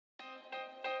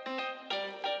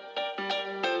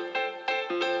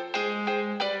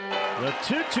The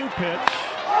 2-2 pitch. There's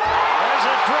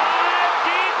a drive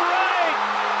deep right.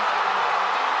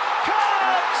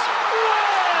 Cubs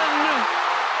win!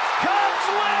 Cubs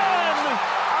win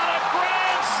on a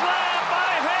grand slam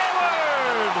by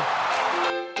Hayward.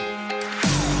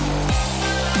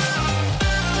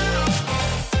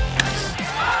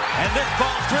 And this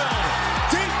ball's drilled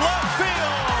deep left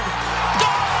field.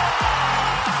 Gone!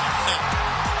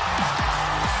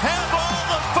 Have all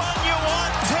the fun you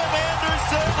want, Tim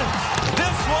Anderson.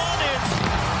 This one is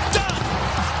done.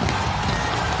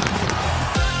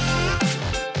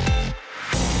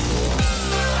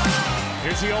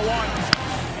 Here's the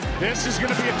 0-1. This is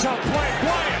going to be a tough play.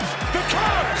 Bryant, the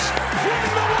Cubs win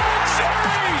the World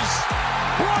Series.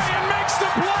 Bryant makes the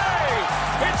play.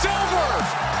 It's over.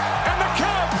 And the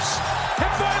Cubs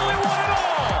have finally won it all.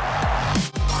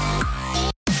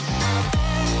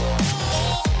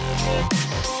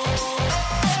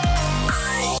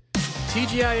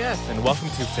 TGIF, and welcome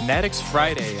to Fanatics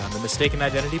Friday on the Mistaken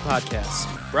Identity Podcast,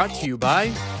 brought to you by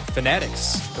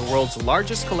Fanatics, the world's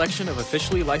largest collection of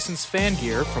officially licensed fan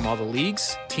gear from all the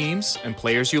leagues, teams, and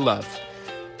players you love.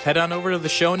 Head on over to the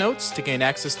show notes to gain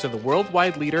access to the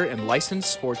worldwide leader in licensed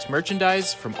sports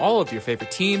merchandise from all of your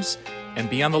favorite teams, and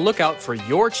be on the lookout for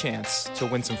your chance to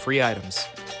win some free items.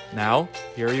 Now,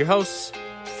 here are your hosts,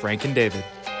 Frank and David.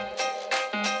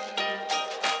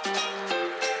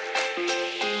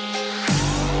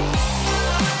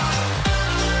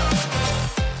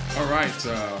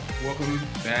 Welcome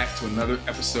back to another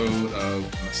episode of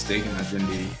Mistaken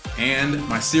Identity and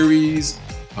my series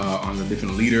on the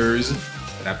different leaders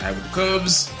that I've had with the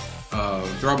Cubs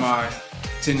throughout my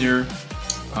tenure.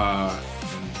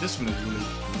 And this one is really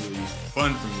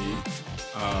fun for me.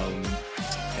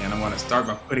 And I want to start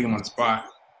by putting him on the spot,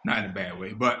 not in a bad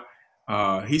way, but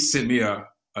he sent me a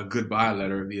goodbye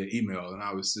letter via email, and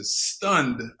I was just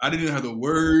stunned. I didn't even have the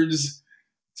words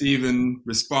to even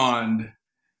respond.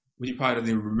 You probably don't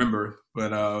even remember, but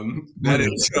that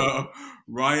is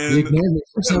Ryan. You ignored me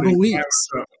for several weeks.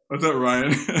 What's up,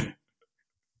 Ryan?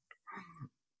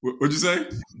 What'd you say?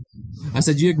 I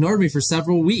said you ignored me for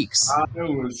several weeks.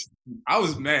 I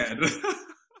was mad.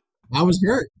 I was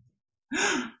hurt.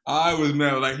 I was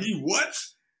mad. Like,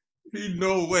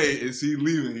 no way is he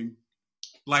leaving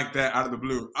like that out of the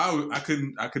blue. I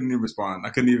couldn't even respond. I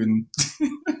couldn't even.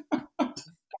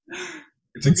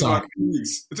 It took me about 2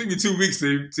 weeks. It took me 2 weeks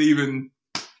to even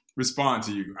respond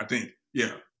to you, I think.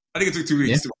 Yeah. I think it took 2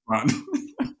 weeks to respond.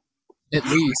 At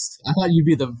least. I thought you'd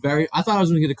be I thought I was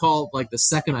going to get a call like the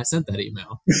second I sent that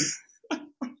email. You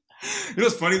know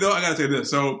what's funny, though? I got to say this.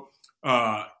 So,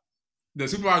 the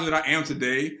supervisor that I am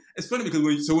today, it's funny because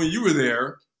when you were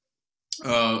there,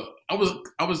 I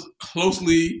was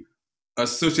closely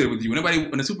associated with you. When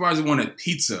the supervisor wanted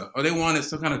pizza or they wanted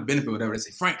some kind of benefit or whatever, they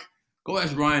say, Frank, go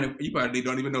ask Ryan. You probably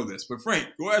don't even know this, but Frank,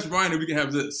 go ask Ryan if we can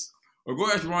have this, or go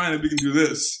ask Ryan if we can do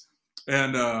this.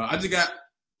 And I just got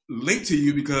linked to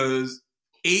you because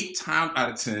 8 times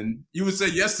out of 10 you would say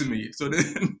yes to me. So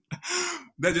then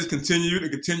that just continued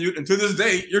and continued, and to this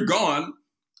day you're gone,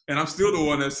 and I'm still the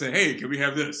one that say, "Hey, can we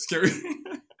have this?"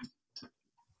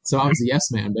 So I was a yes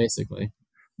man, basically.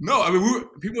 No, I mean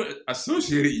people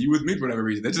associated you with me for whatever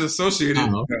reason. They just associated.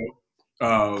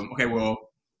 Okay, well.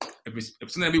 If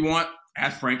something that we want,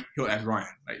 ask Frank, he'll ask Ryan.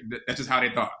 Like that's just how they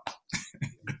thought.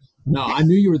 No, I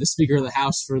knew you were the Speaker of the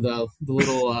House for the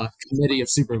little committee of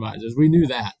supervisors. We knew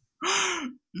that.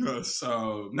 Yes.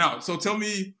 Now, so tell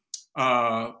me,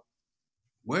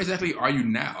 where exactly are you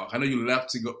now? I know you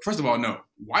left to go. First of all, no.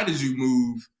 Why did you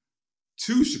move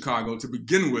to Chicago to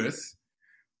begin with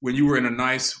when you were in a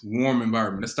nice, warm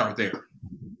environment? Let's start there.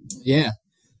 Yeah.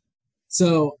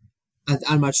 So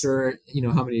I'm not sure,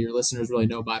 how many of your listeners really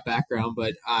know my background,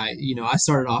 but I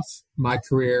started off my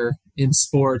career in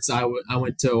sports. I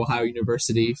went to Ohio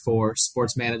University for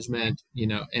sports management,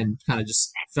 and kind of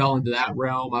just fell into that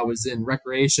realm. I was in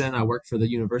recreation. I worked for the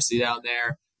university down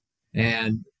there,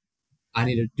 and I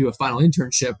needed to do a final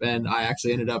internship, and I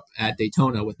actually ended up at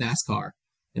Daytona with NASCAR.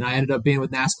 And I ended up being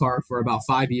with NASCAR for about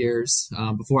 5 years.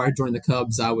 Before I joined the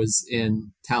Cubs, I was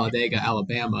in Talladega,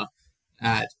 Alabama,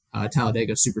 at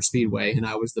Talladega Super Speedway, and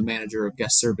I was the manager of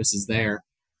guest services there.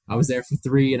 I was there for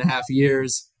 3.5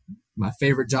 years. My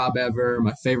favorite job ever,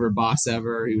 my favorite boss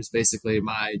ever. He was basically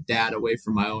my dad away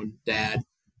from my own dad.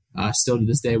 Still to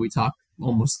this day, we talk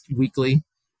almost weekly.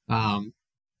 But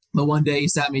one day he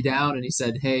sat me down and he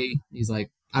said, "Hey," he's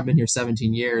like, "I've been here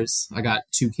 17 years. I got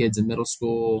 2 kids in middle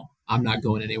school. I'm not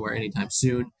going anywhere anytime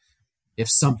soon. If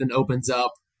something opens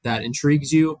up that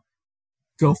intrigues you,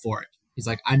 go for it." He's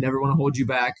like, "I never want to hold you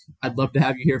back. I'd love to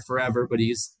have you here forever." But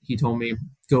he told me,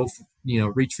 go,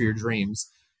 reach for your dreams.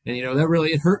 And,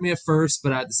 it hurt me at first,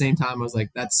 but at the same time, I was like,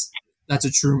 that's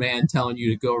a true man telling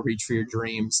you to go reach for your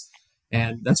dreams.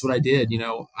 And that's what I did.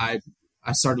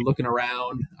 I started looking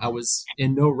around. I was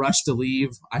in no rush to leave.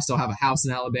 I still have a house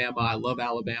in Alabama. I love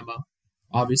Alabama,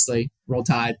 obviously. Roll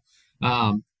Tide.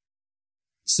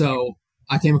 So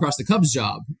I came across the Cubs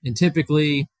job, and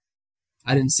typically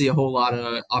I didn't see a whole lot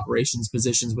of operations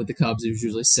positions with the Cubs. It was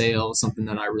usually sales, something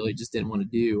that I really just didn't want to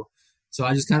do. So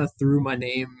I just kind of threw my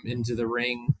name into the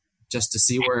ring just to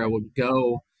see where I would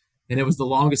go. And it was the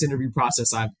longest interview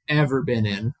process I've ever been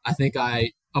in. I think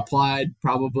I applied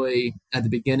probably at the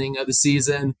beginning of the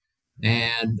season,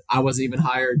 and I wasn't even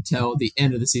hired till the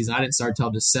end of the season. I didn't start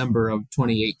till December of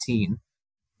 2018.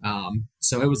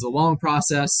 So it was a long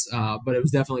process, but it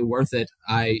was definitely worth it.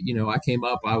 I came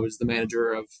up, I was the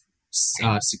manager of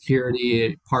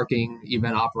security, parking,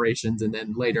 event operations, and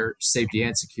then later safety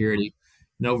and security.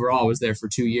 And overall, I was there for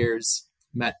 2 years,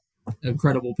 met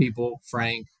incredible people,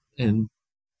 Frank, and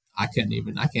I can't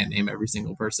name every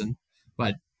single person,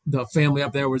 but the family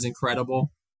up there was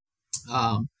incredible.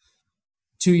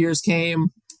 2 years came,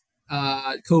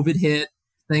 COVID hit,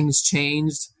 things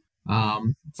changed.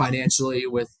 Financially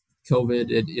with COVID,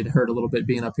 it hurt a little bit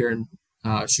being up here in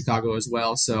Chicago as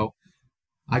well. So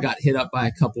I got hit up by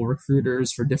a couple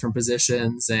recruiters for different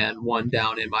positions, and one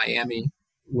down in Miami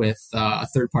with a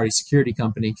third-party security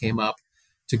company came up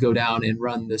to go down and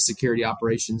run the security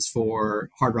operations for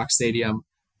Hard Rock Stadium,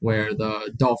 where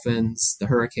the Dolphins, the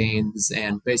Hurricanes,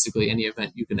 and basically any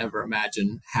event you can ever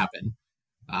imagine happen.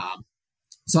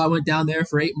 So I went down there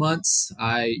for 8 months.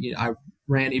 I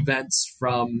ran events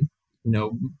from,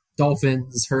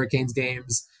 Dolphins, Hurricanes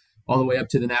games, all the way up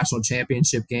to the national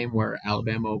championship game where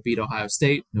Alabama beat Ohio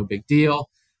State. No big deal.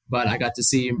 But I got to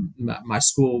see my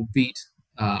school beat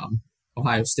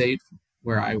Ohio State,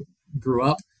 where I grew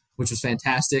up, which was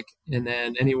fantastic. And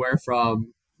then anywhere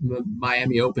from the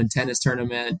Miami Open tennis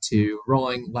tournament to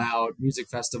Rolling Loud Music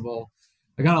Festival.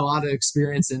 I got a lot of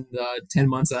experience in the 10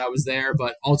 months that I was there,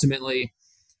 but ultimately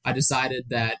I decided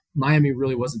that Miami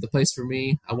really wasn't the place for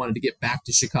me. I wanted to get back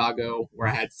to Chicago where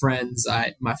I had friends.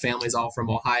 My family's all from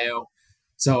Ohio.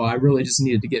 So I really just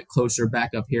needed to get closer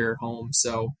back up here home.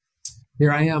 So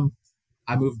here I am.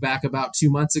 I moved back about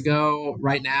 2 months ago.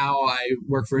 Right now I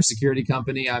work for a security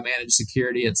company. I manage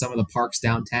security at some of the parks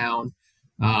downtown.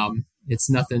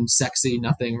 It's nothing sexy,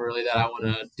 nothing really that I want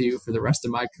to do for the rest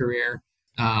of my career.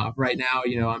 Right now,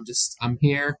 I'm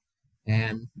here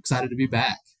and excited to be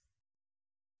back.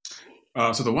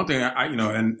 So the one thing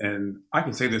and I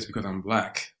can say this because I'm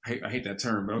black. I hate that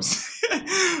term, but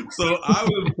so I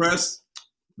was impressed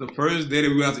the first day that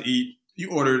we went out to eat. You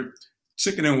ordered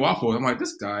chicken and waffles. I'm like,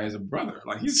 this guy is a brother.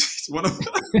 Like he's one of us.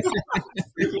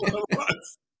 He's one of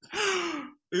us.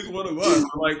 He's one of us.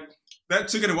 Like that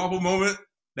chicken and waffle moment.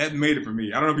 That made it for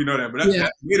me. I don't know if you know that, but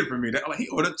that made it for me. He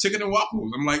ordered chicken and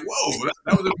waffles. I'm like, whoa,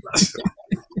 that was impressive.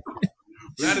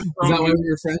 Is that one of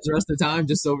your friends the rest of the time,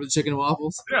 just over the chicken and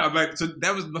waffles? Yeah, so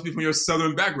that must be from your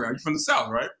southern background. You're from the South,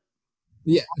 right?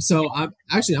 Yeah. So I'm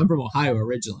from Ohio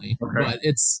originally, but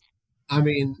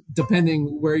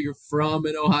depending where you're from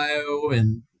in Ohio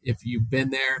and if you've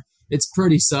been there, it's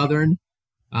pretty southern.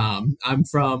 I'm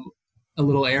from a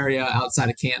little area outside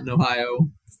of Canton, Ohio,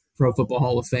 Pro Football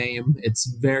Hall of Fame. It's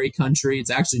very country.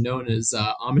 It's actually known as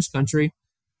Amish country.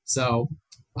 So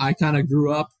I kind of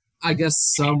grew up, I guess,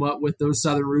 somewhat with those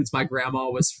southern roots. My grandma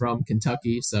was from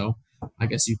Kentucky, so I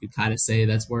guess you could kind of say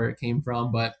that's where it came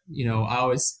from. But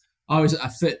I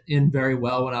fit in very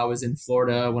well when I was in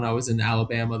Florida, when I was in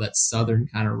Alabama. That southern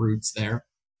kind of roots there.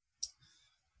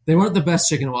 They weren't the best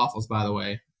chicken and waffles, by the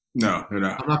way. No, they're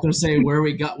not. I'm not going to say where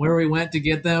we went to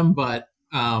get them, but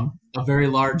a very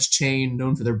large chain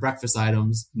known for their breakfast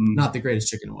items. Not the greatest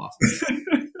chicken and waffles.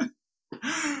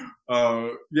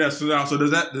 So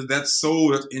does that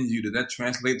soul that's in you, does that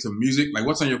translate to music? Like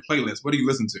what's on your playlist? What do you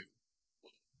listen to?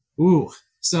 Ooh,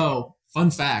 so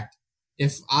fun fact.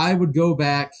 If I would go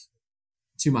back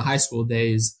to my high school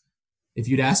days, if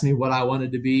you'd ask me what I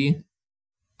wanted to be,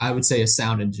 I would say a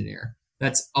sound engineer.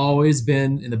 That's always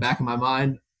been in the back of my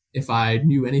mind. If I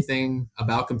knew anything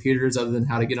about computers other than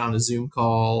how to get on a Zoom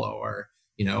call or,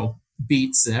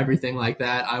 beats and everything like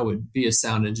that, I would be a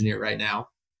sound engineer right now.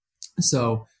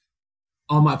 So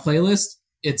on my playlist,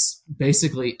 it's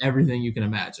basically everything you can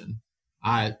imagine.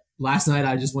 Last night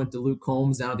I just went to Luke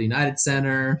Combs down at the United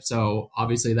Center, so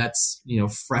obviously that's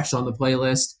fresh on the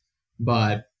playlist.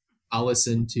 But I'll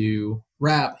listen to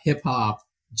rap, hip hop,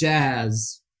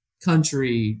 jazz,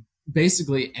 country,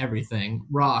 basically everything,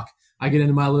 rock. I get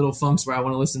into my little funks where I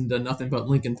want to listen to nothing but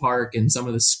Linkin Park and some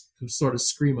of the sort of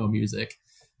screamo music.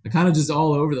 I kind of just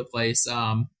all over the place.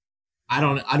 I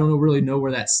don't really know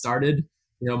where that started.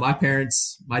 My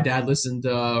parents, my dad listened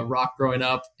to rock growing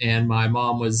up, and my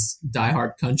mom was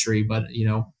diehard country. But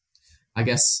I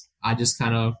guess I just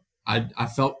kind of I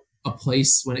felt a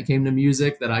place when it came to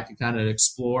music that I could kind of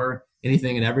explore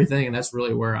anything and everything, and that's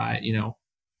really where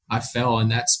I fell in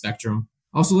that spectrum.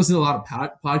 I also listened to a lot of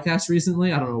podcasts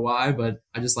recently. I don't know why, but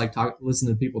I just like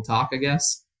listening to people talk, I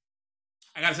guess.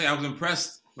 I gotta say, I was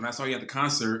impressed when I saw you at the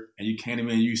concert and you came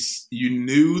in. You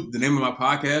knew the name of my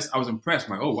podcast. I was impressed.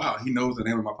 I'm like, oh wow, he knows the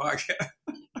name of my podcast.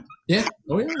 Yeah.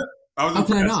 Oh yeah. How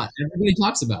can I not? Everybody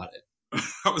talks about it.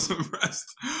 I was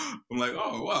impressed. I'm like,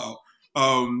 oh wow.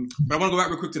 But I want to go back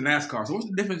real quick to NASCAR. So what's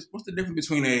the difference? What's the difference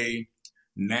between a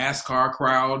NASCAR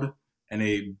crowd and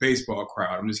a baseball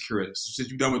crowd? I'm just curious. Since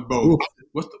you've done with both,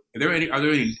 are there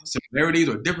any similarities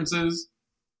or differences?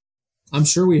 I'm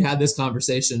sure we had this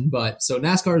conversation, but so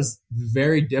NASCAR is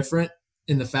very different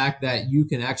in the fact that you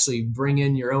can actually bring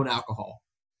in your own alcohol.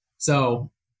 So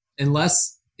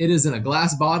unless it is in a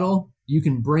glass bottle, you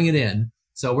can bring it in.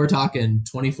 So we're talking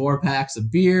 24 packs of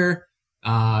beer.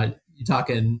 You're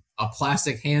talking a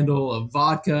plastic handle of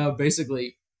vodka.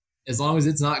 Basically, as long as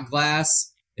it's not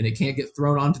glass and it can't get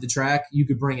thrown onto the track, you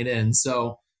could bring it in.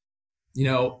 So,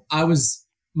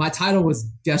 my title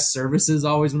was guest services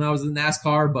always when I was in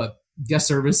NASCAR, but guest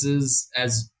services,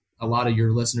 as a lot of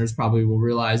your listeners probably will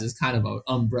realize, is kind of an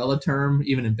umbrella term,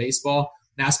 even in baseball.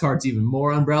 NASCAR, it's even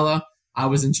more umbrella. I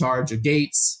was in charge of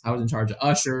gates. I was in charge of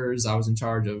ushers. I was in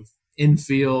charge of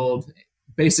infield.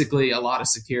 Basically, a lot of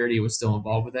security was still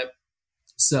involved with it.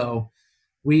 So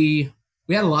we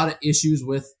had a lot of issues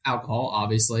with alcohol,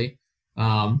 obviously.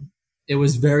 It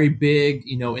was very big,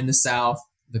 in the South.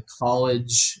 The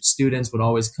college students would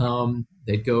always come.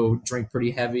 They'd go drink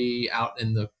pretty heavy out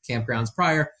in the campgrounds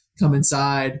prior, come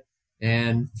inside.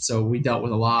 And so we dealt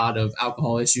with a lot of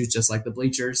alcohol issues, just like the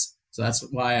bleachers. So that's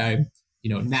why I,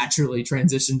 naturally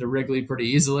transitioned to Wrigley pretty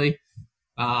easily.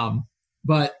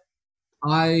 But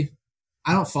I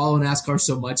don't follow NASCAR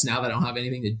so much now that I don't have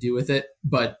anything to do with it.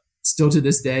 But still to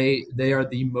this day, they are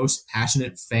the most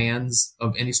passionate fans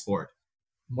of any sport.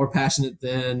 More passionate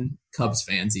than Cubs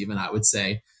fans, even, I would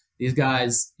say. These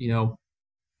guys,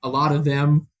 a lot of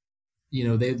them,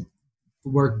 they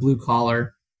work blue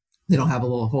collar. They don't have a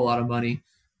whole lot of money,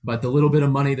 but the little bit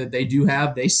of money that they do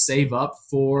have, they save up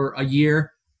for a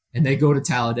year and they go to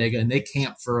Talladega and they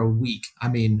camp for a week. I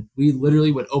mean, we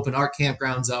literally would open our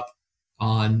campgrounds up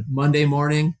on Monday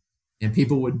morning and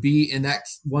people would be in that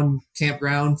one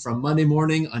campground from Monday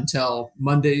morning until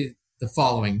Monday the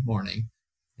following morning.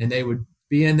 And they would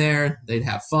be in there, they'd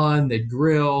have fun, they'd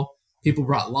grill. People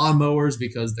brought lawnmowers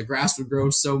because the grass would grow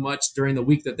so much during the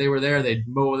week that they were there. They'd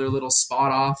mow their little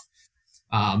spot off.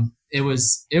 It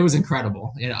was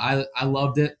incredible. I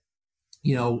loved it.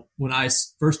 When I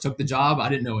first took the job, I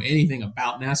didn't know anything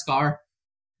about NASCAR.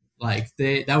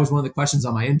 That was one of the questions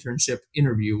on my internship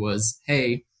interview was,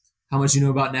 hey, how much you know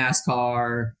about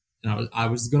NASCAR? And I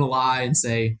was going to lie and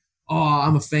say, oh,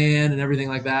 I'm a fan and everything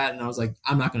like that. And I was like,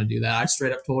 I'm not going to do that. I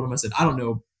straight up told him, I said, I don't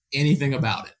know anything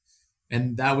about it.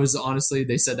 And that was honestly,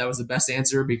 they said that was the best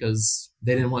answer because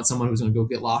they didn't want someone who was going to go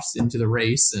get lost into the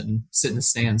race and sit in the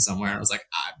stand somewhere. And I was like,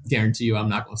 I guarantee you, I'm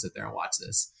not going to sit there and watch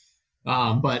this.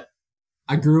 But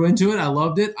I grew into it. I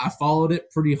loved it. I followed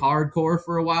it pretty hardcore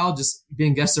for a while. Just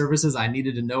being guest services, I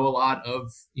needed to know a lot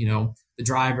of, the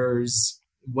drivers,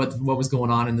 what was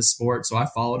going on in the sport. So I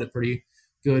followed it pretty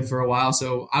good for a while.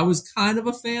 So I was kind of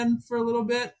a fan for a little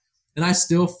bit, and I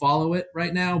still follow it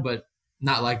right now, but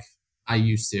not like I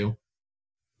used to.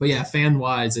 But yeah, fan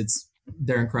wise,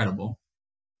 they're incredible.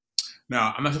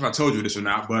 Now, I'm not sure if I told you this or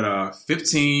not, but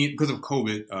 15, because of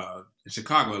COVID, in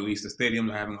Chicago at least, the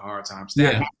stadiums are having a hard time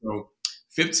staffing. Yeah. So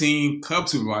 15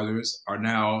 Cubs supervisors are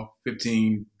now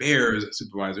 15 Bears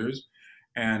supervisors.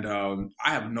 And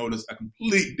I have noticed a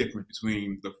complete difference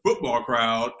between the football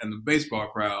crowd and the baseball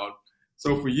crowd.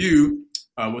 So for you,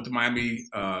 with the Miami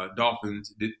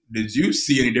Dolphins, did you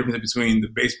see any difference between the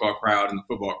baseball crowd and the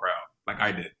football crowd like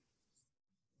I did?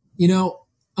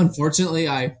 Unfortunately,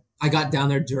 I got down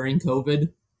there during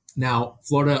COVID. Now,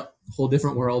 Florida, whole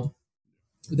different world.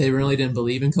 They really didn't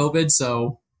believe in COVID.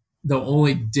 So the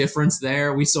only difference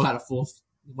there, we still had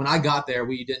when I got there,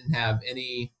 we didn't have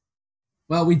any,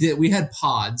 well, we had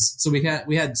pods. So we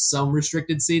had some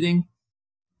restricted seating,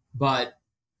 but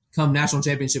come national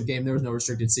championship game, there was no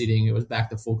restricted seating. It was back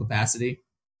to full capacity,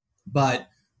 but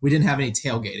we didn't have any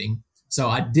tailgating. So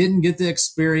I didn't get to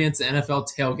experience the NFL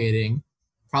tailgating,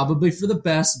 probably for the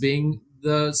best being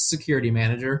the security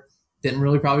manager. Didn't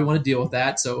really probably want to deal with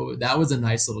that. So that was a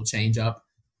nice little change up.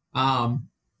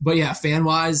 But yeah, fan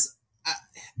wise,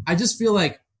 I just feel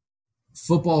like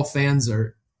football fans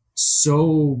are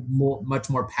much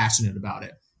more passionate about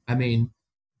it. I mean,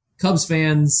 Cubs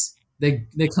fans, they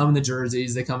come in the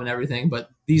jerseys, they come in everything, but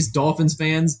these Dolphins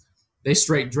fans, they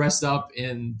straight dressed up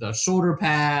in the shoulder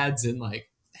pads and like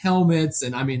helmets,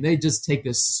 and I mean, they just take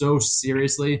this so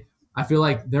seriously. I feel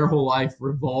like their whole life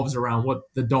revolves around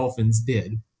what the Dolphins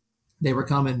did. They were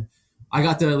coming. I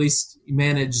got to at least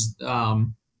manage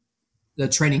the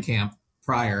training camp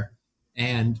prior,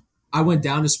 and I went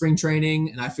down to spring training,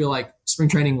 and I feel like spring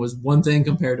training was one thing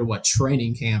compared to what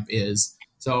training camp is.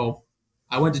 So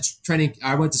I went to training.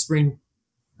 I went to spring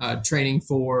training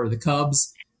for the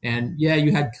Cubs, and yeah,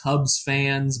 you had Cubs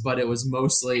fans, but it was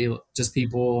mostly just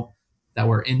people that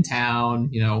were in town.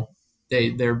 You know,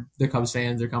 they're Cubs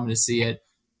fans. They're coming to see it.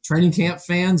 Training camp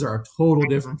fans are a total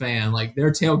different fan. Like,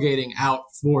 they're tailgating out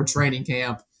for training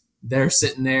camp. They're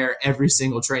sitting there every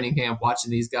single training camp watching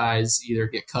these guys either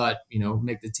get cut, you know,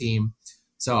 make the team.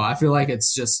 So I feel like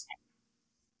it's just,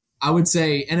 I would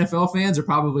say NFL fans are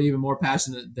probably even more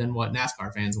passionate than what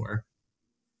NASCAR fans were.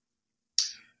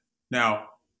 Now,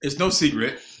 it's no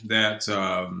secret that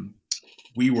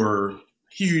we were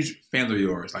huge fans of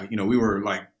yours. Like, you know, we were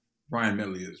like, Brian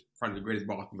Medley is probably the greatest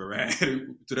boss we've ever had.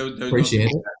 So there Appreciate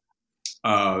it.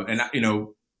 And, you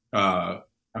know,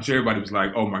 I'm sure everybody was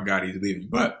like, oh my God, he's leaving.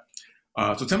 But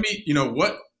so tell me, you know,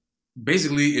 what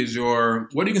basically is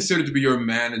what do you consider to be your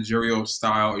managerial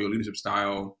style or your leadership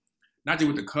style, not just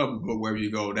with the Cubs, but wherever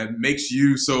you go, that makes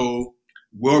you so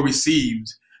well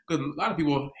received? Because a lot of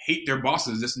people hate their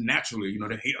bosses just naturally, you know,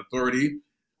 they hate authority.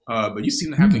 But you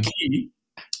seem to have the key,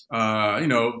 you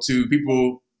know, to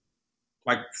people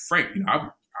like Frank. You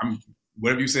know, I'm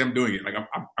whatever you say, I'm doing it. Like,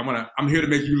 I'm here to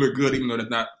make you look good, even though that's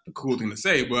not the cool thing to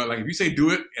say. But like, if you say do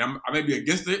it, and I may be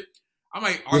against it, I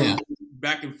might argue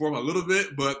back and forth a little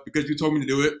bit. But because you told me to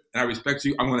do it, and I respect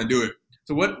you, I'm going to do it.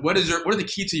 So what is the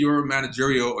key to your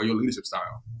managerial or your leadership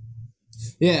style?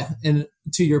 Yeah, and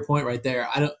to your point right there,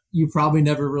 you probably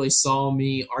never really saw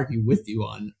me argue with you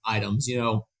on items. You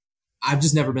know, I've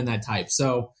just never been that type.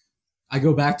 So I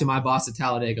go back to my boss at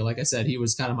Talladega. Like I said, he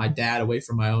was kind of my dad away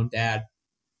from my own dad.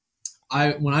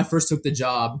 When I first took the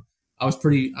job, I was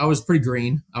pretty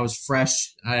green. I was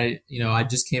fresh. I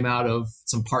just came out of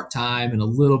some part-time and a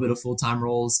little bit of full-time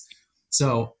roles.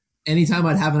 So anytime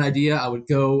I'd have an idea, I would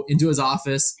go into his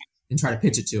office and try to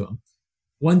pitch it to him.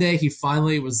 One day he's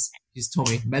told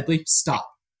me, Medley, stop.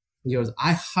 He goes,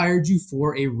 I hired you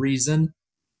for a reason.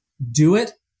 Do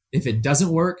it. If it doesn't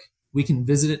work, we can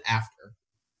visit it after.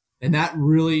 And that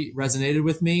really resonated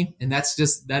with me. And that's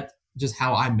just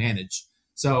how I manage.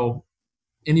 So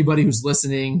anybody who's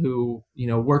listening who, you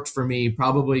know, worked for me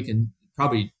probably can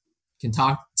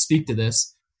speak to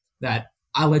this, that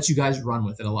I let you guys run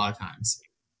with it a lot of times.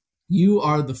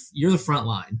 You're the front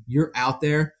line. You're out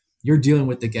there. You're dealing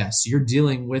with the guests. You're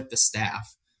dealing with the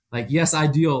staff. Like, yes, I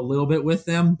deal a little bit with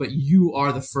them, but you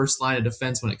are the first line of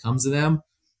defense when it comes to them.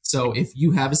 So if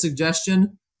you have a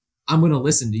suggestion, I'm going to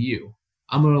listen to you.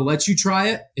 I'm going to let you try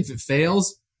it. If it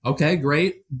fails, okay,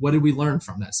 great. What did we learn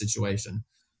from that situation?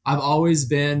 I've always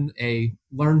been a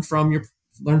learn from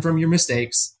your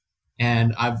mistakes,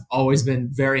 and I've always been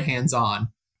very hands-on.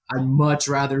 I'd much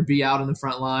rather be out in the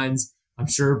front lines. I'm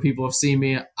sure people have seen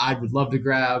me. I would love to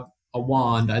grab a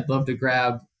wand. I'd love to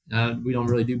grab, we don't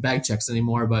really do bag checks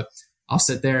anymore, but I'll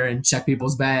sit there and check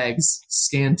people's bags,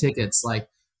 scan tickets. Like,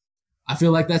 I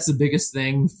feel like that's the biggest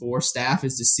thing for staff,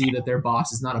 is to see that their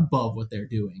boss is not above what they're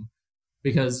doing.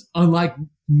 Because unlike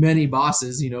many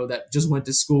bosses, you know, that just went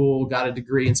to school, got a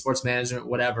degree in sports management,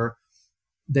 whatever,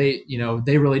 they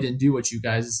really didn't do what you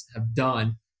guys have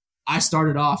done. I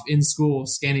started off in school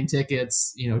scanning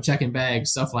tickets, you know, checking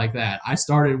bags, stuff like that. I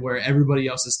started where everybody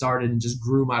else has started and just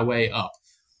grew my way up.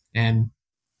 And,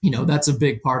 you know, that's a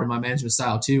big part of my management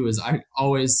style too, is I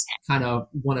always kind of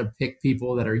want to pick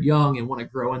people that are young and want to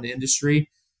grow in the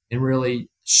industry and really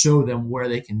show them where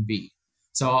they can be.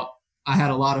 So I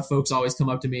had a lot of folks always come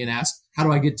up to me and ask, how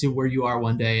do I get to where you are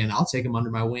one day? And I'll take them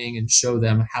under my wing and show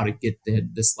them how to get to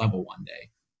this level one day.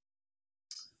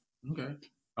 Okay.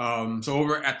 So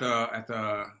over at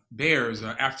the Bears,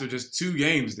 after just 2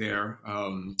 games there,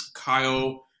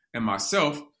 Kyle and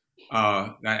myself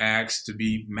got asked to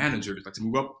be managers, like to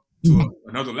move up to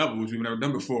another level, which we've never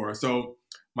done before. So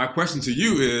my question to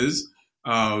you is,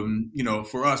 you know,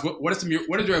 for us, what is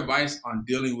your advice on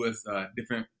dealing with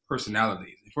different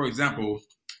personalities? For example,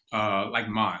 like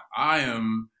mine, I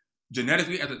am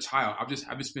genetically as a child, I've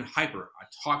just been hyper. I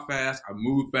talk fast, I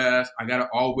move fast. I'm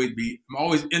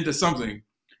always into something.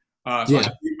 So yeah.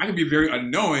 I can be very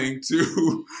annoying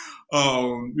to,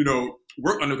 you know,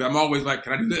 work under. I'm always like,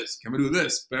 can I do this? Can we do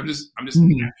this? But I'm just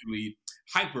naturally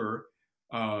hyper.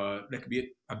 that could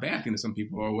be a bad thing to some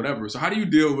people or whatever. So how do you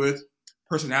deal with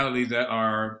personalities that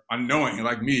are unknowing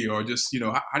like me, or just,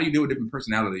 how do you deal with different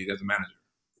personalities as a manager?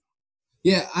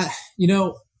 Yeah,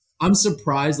 I'm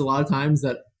surprised a lot of times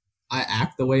that I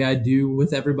act the way I do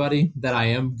with everybody, that I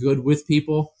am good with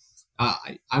people.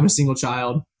 I'm a single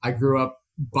child. I grew up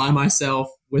by myself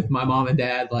with my mom and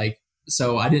dad.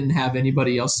 So I didn't have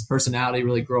anybody else's personality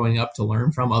really growing up to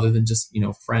learn from, other than just,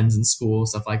 friends in school,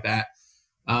 stuff like that.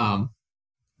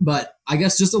 But I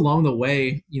guess just along the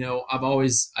way,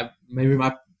 maybe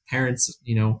my parents,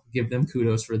 give them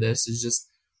kudos for this, is just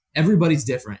everybody's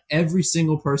different. Every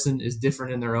single person is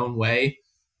different in their own way.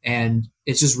 And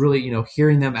it's just really,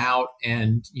 hearing them out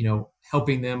and,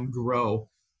 helping them grow.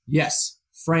 Yes,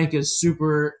 Frank is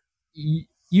super.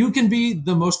 You can be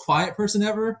the most quiet person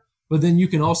ever, but then you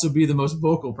can also be the most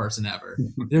vocal person ever.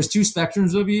 There's two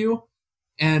spectrums of you.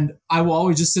 And I will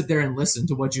always just sit there and listen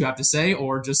to what you have to say,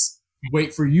 or just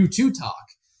wait for you to talk.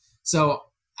 So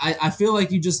I feel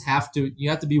like you have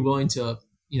to be willing to,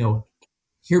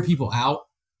 hear people out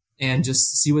and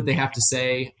just see what they have to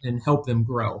say and help them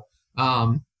grow.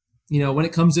 When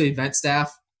it comes to event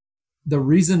staff, the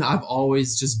reason I've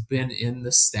always just been in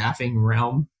the staffing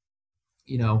realm,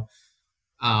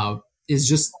 is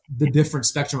just the different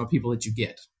spectrum of people that you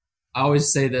get. I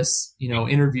always say this,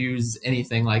 interviews,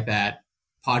 anything like that,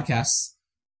 podcasts.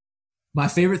 My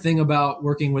favorite thing about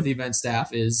working with event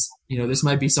staff is, this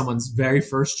might be someone's very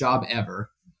first job ever.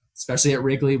 Especially at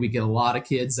Wrigley, we get a lot of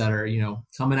kids that are,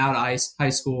 coming out of high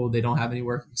school. They don't have any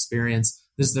work experience.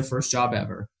 This is their first job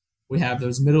ever. We have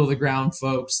those middle of the ground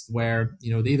folks where, they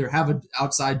either have an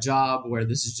outside job where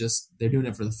this is just, they're doing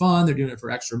it for the fun, they're doing it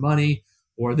for extra money,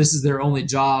 or this is their only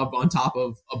job on top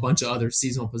of a bunch of other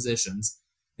seasonal positions.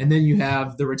 And then you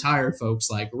have the retired folks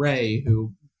like Ray,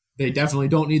 who they definitely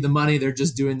don't need the money. They're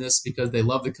just doing this because they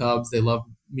love the Cubs. They love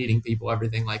meeting people,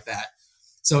 everything like that.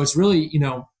 So it's really,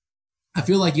 I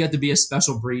feel like you have to be a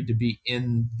special breed to be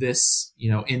in this,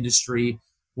 industry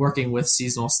working with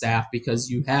seasonal staff, because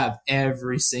you have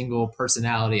every single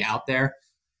personality out there.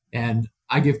 And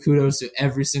I give kudos to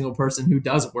every single person who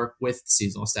does work with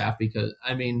seasonal staff, because,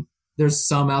 there's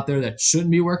some out there that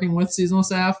shouldn't be working with seasonal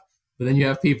staff, but then you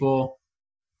have people,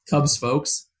 Cubs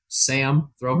folks, Sam,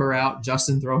 throw her out,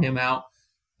 Justin, throw him out,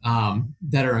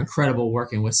 that are incredible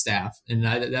working with staff. And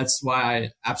that's why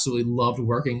I absolutely loved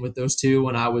working with those two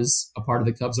when I was a part of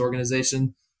the Cubs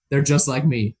organization. They're just like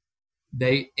me.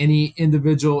 Any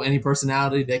individual, any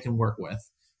personality they can work with.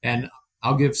 And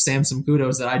I'll give Sam some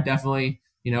kudos that I definitely,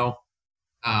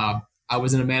 I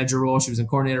was in a manager role. She was in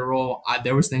coordinator role.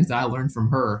 There was things that I learned from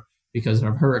her because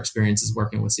of her experiences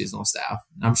working with seasonal staff.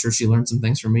 I'm sure she learned some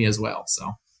things from me as well.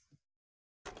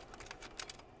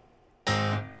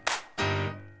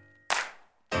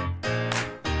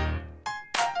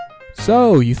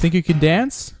 So, you think you can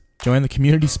dance? Join the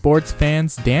Community Sports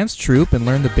Fans Dance Troupe and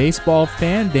learn the baseball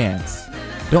fan dance.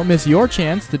 Don't miss your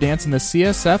chance to dance in the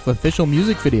CSF official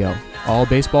music video. All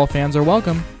baseball fans are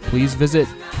welcome. Please visit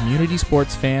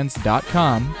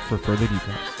communitysportsfans.com for further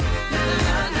details.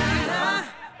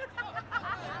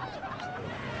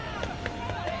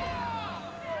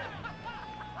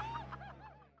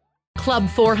 Club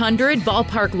 400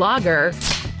 Ballpark Lager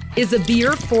is a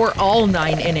beer for all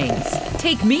 9 innings.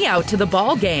 Take me out to the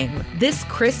ball game. This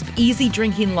crisp, easy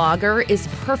drinking lager is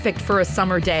perfect for a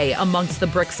summer day amongst the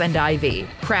bricks and ivy.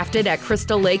 Crafted at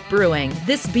Crystal Lake Brewing,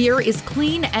 this beer is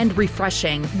clean and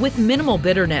refreshing with minimal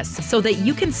bitterness so that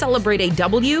you can celebrate a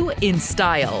W in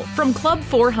style. From Club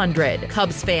 400,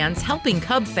 Cubs fans helping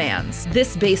Cub fans.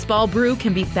 This baseball brew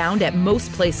can be found at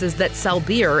most places that sell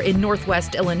beer in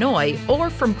Northwest Illinois or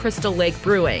from Crystal Lake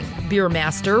Brewing. Beer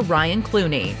master Ryan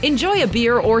Clooney. Enjoy a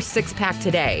beer or 6-pack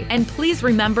today, and please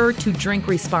remember to drink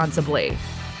responsibly.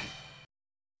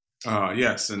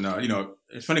 Yes, and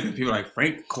it's funny because people are like,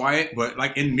 Frank, quiet, but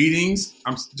like in meetings,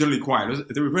 I'm generally quiet.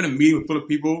 If we're in a meeting full of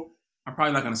people, I'm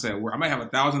probably not going to say a word. I might have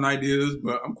 1,000 ideas,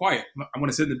 but I'm quiet. I'm going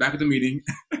to sit in the back of the meeting.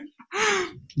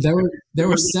 There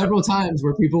were several times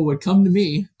where people would come to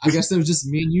me. I guess it was just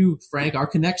me and you, Frank, our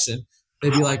connection.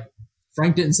 They'd be like,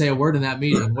 Frank didn't say a word in that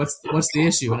meeting. What's the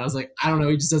issue? And I was like, I don't know.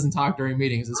 He just doesn't talk during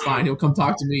meetings. It's fine. He'll come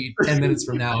talk to me 10 minutes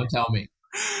from now and tell me.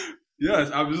 Yes,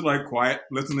 I was just like quiet,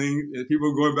 listening. And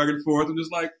people going back and forth. I'm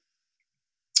just like,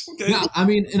 okay. No,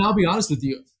 and I'll be honest with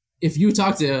you. If you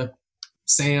talk to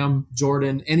Sam,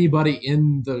 Jordan, anybody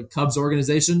in the Cubs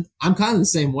organization, I'm kind of the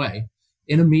same way.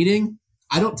 In a meeting,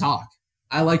 I don't talk.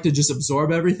 I like to just absorb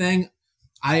everything.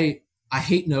 I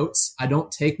hate notes. I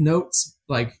don't take notes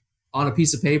like on a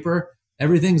piece of paper.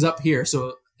 Everything's up here.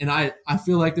 So, and I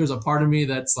feel like there's a part of me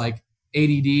that's like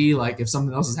ADD. Like if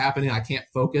something else is happening, I can't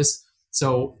focus.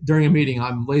 So during a meeting,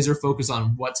 I'm laser focused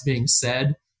on what's being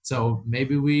said. So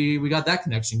maybe we got that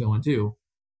connection going too.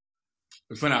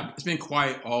 It's funny. It's been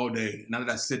quiet all day. Now that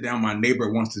I sit down, my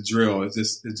neighbor wants to drill.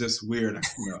 It's just weird. I've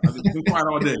been quiet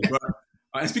all day. But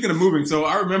and speaking of moving, so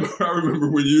I remember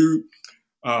when you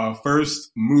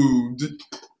first moved.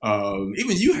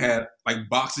 Even you had like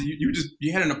boxes.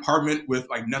 You had an apartment with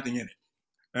like nothing in it.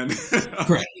 And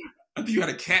Correct. I think you had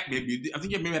a cat. Maybe I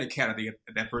think you maybe had a cat. I think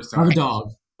at that first I time. have a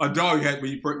dog. A dog you had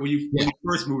when you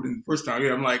first moved in the first time.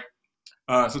 Yeah, I'm like.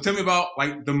 So tell me about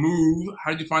like the move.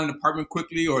 How did you find an apartment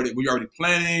quickly, or were you already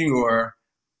planning? Or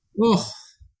well,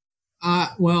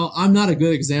 I'm not a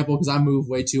good example because I move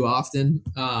way too often.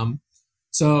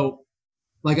 So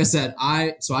like I said,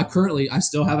 I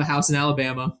still have a house in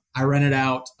Alabama. I rent it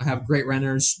out. I have great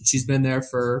renters. She's been there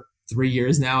for 3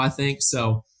 years now, I think.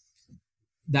 So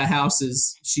that house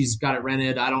she's got it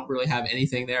rented. I don't really have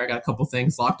anything there. I got a couple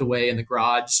things locked away in the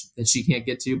garage that she can't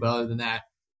get to, but other than that,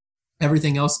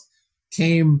 everything else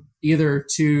came either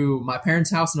to my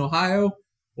parents' house in Ohio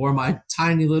or my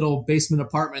tiny little basement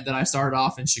apartment that I started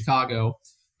off in Chicago.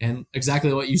 And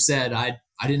exactly what you said, I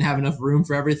didn't have enough room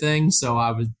for everything, so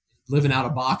I was living out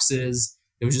of boxes.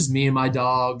 It was just me and my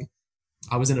dog.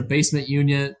 I was in a basement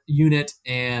unit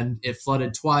and it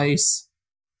flooded twice.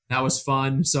 That was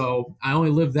fun. So I only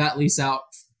lived that lease out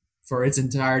for its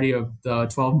entirety of the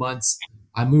 12 months.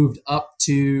 I moved up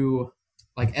to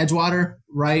like Edgewater,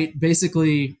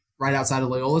 basically right outside of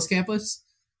Loyola's campus.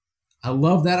 I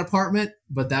love that apartment,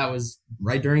 but that was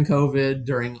right during COVID,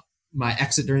 during my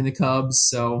exit during the Cubs.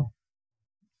 So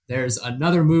there's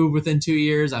another move within 2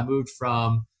 years. I moved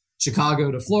from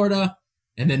Chicago to Florida,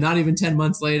 and then not even 10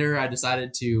 months later, I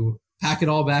decided to pack it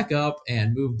all back up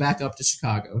and move back up to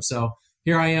Chicago. So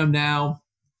here I am now,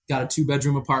 got a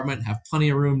 2-bedroom apartment, have plenty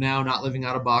of room now, not living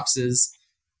out of boxes.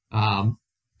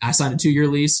 I signed a 2-year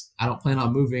lease. I don't plan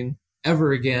on moving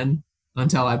ever again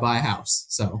until I buy a house.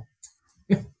 So,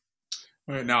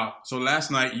 all right, now, so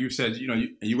last night you said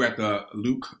you were at the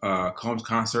Luke Combs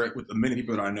concert with many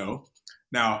people that I know.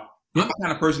 Now, I'm the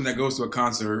kind of person that goes to a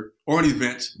concert or an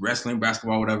event, wrestling,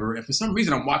 basketball, whatever. And for some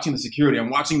reason, I'm watching the security. I'm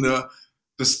watching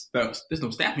there's no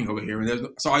staffing over here. And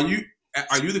so are you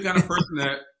the kind of person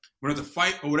that when there's a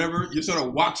fight or whatever, you're sort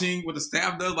of watching what the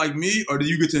staff does, like me, or do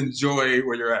you get to enjoy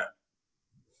where you're at?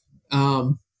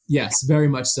 Yes, very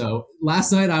much so.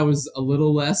 Last night I was a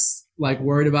little less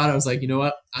worried about it. I was like, you know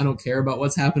what? I don't care about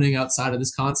what's happening outside of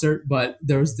this concert, but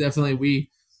there was definitely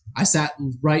I sat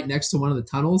right next to one of the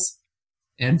tunnels,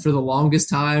 and for the longest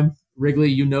time,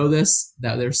 Wrigley, you know this,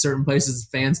 that there's certain places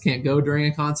fans can't go during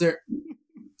a concert.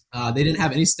 They didn't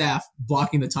have any staff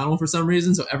blocking the tunnel for some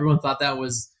reason, so everyone thought that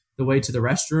was the way to the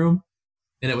restroom,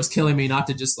 and it was killing me not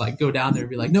to just go down there and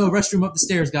be like, no, restroom up the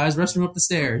stairs, guys, restroom up the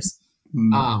stairs.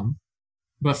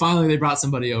 But finally they brought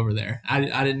somebody over there.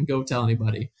 I didn't go tell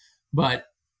anybody. But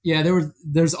yeah,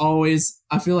 there's always,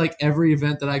 I feel like every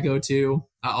event that I go to,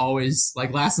 I always,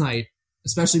 like last night,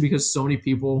 especially because so many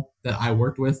people that I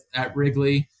worked with at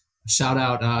Wrigley, shout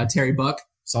out Terry Buck,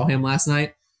 saw him last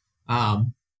night. A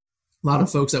lot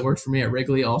of folks that worked for me at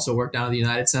Wrigley also worked down at the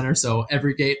United Center. So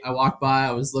every gate I walked by,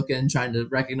 I was looking, trying to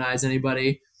recognize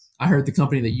anybody. I heard the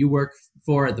company that you work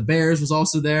for at the Bears was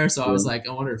also there. So I was like,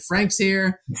 I wonder if Frank's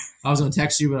here. I was going to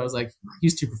text you, but I was like,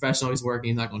 he's too professional. He's working.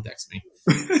 He's not going to text me.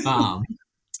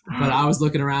 But I was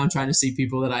looking around trying to see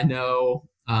people that I know.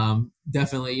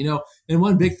 Definitely, and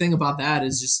one big thing about that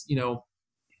is just,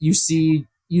 you see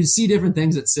different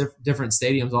things at different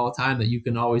stadiums all the time that you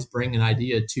can always bring an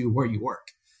idea to where you work.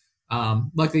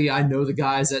 Luckily, I know the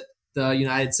guys at the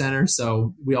United Center,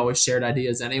 so we always shared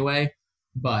ideas anyway.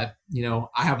 But,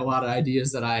 I have a lot of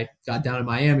ideas that I got down in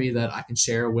Miami that I can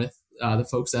share with the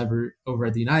folks over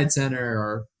at the United Center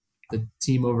or the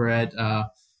team over at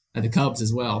the Cubs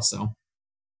as well. So,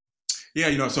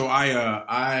 yeah, so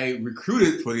I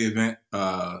recruited for the event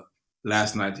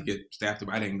last night to get staffed up.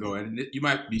 I didn't go, and you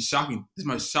might be shocking. This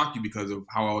might shock you because of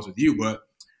how I was with you, but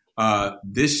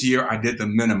this year I did the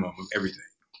minimum of everything.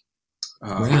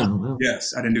 Wow.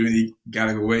 Yes, I didn't do any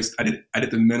Gallagher waste. I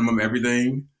did the minimum of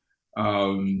everything.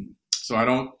 So I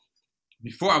don't.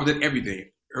 Before I was at everything,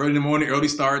 early in the morning, early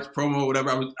starts, promo, whatever.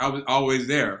 I was always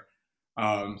there. So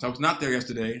I was not there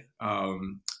yesterday.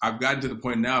 I've gotten to the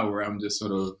point now where I'm just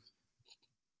sort of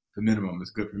the minimum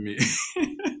is good for me.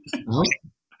 Well,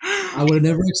 I would have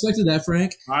never expected that,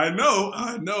 Frank. I know.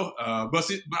 But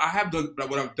I have done. But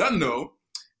what I've done though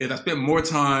is I spent more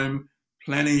time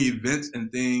planning events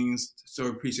and things to show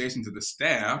appreciation to the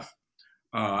staff.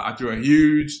 I threw a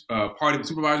huge party with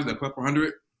supervisors at Club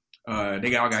 400.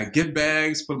 They all got gift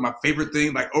bags for my favorite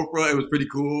thing, like Oprah. It was pretty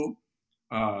cool.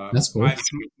 That's cool.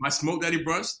 My Smoke Daddy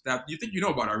brunch that you think you know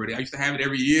about already. I used to have it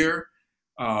every year.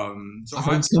 So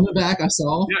it's coming back. I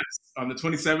saw. Yes, on the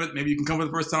 27th. Maybe you can come for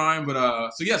the first time. But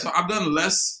so I've done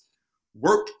less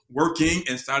working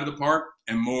inside of the park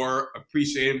and more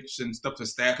appreciation stuff to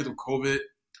staff because of COVID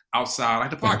outside. Like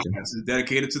the podcast is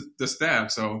dedicated to the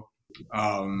staff. So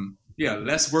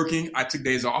less working. I took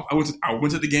days off. I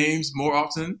went to the games more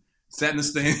often. Sat in the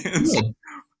stands. Yeah.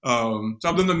 So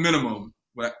I've done the minimum.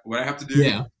 What I have to do.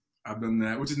 Yeah. I've done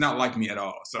that, which is not like me at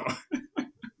all. So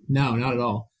no, not at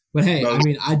all. But hey, I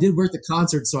mean, I did work the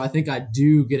concert, so I think I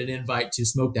do get an invite to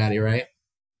Smoke Daddy, right?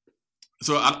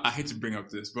 So I hate to bring up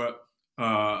this, but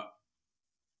I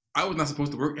was not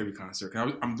supposed to work every concert.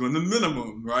 I'm doing the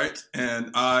minimum, right?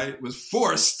 And I was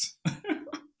forced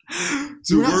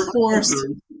to work. Forced.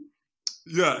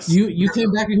 Yes. You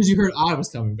came back because you heard I was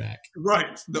coming back.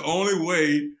 Right. The only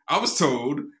way I was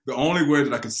told, the only way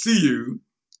that I could see you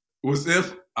was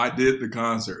if I did the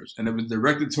concerts, and it was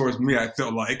directed towards me. I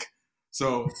felt like.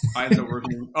 So I ended up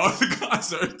working all the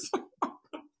concerts.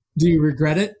 Do you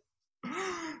regret it?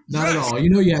 Not at all. You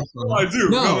know you have fun. Oh, I do.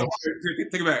 No.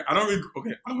 Take it back. I don't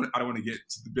want to get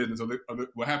to the business of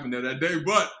what happened there that day,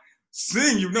 but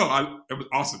seeing it was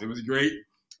awesome. It was great.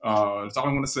 That's all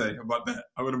I want to say about that.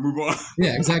 I'm going to move on.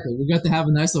 Yeah, exactly. We got to have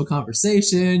a nice little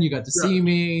conversation. You got to see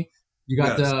me. You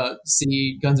got to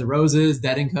see Guns N' Roses,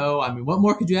 Dead & Co. I mean, what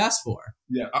more could you ask for?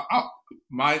 Yeah.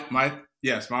 My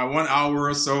 1 hour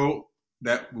or so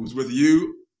that was with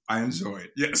you, I enjoyed.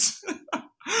 Yes.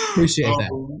 Appreciate that.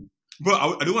 But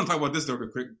I do want to talk about this though real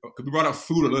quick, because we brought up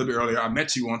food a little bit earlier. I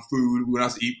met you on food when I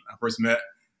was eating. I first met.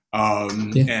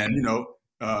 And,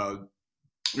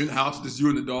 we're in the house, just you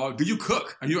and the dog. Do you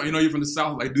cook? I know you're from the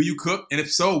South. Like, do you cook? And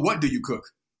if so, what do you cook?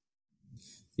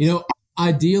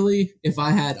 Ideally, if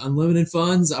I had unlimited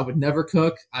funds, I would never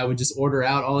cook. I would just order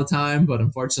out all the time. But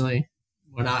unfortunately,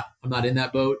 I'm not in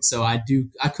that boat. So I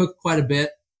cook quite a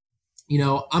bit.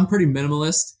 I'm pretty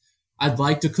minimalist. I'd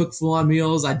like to cook full-on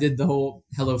meals. I did the whole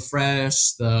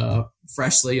HelloFresh, the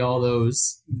Freshly, all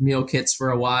those meal kits for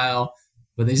a while,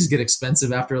 but they just get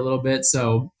expensive after a little bit.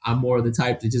 So I'm more the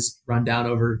type to just run down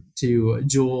over to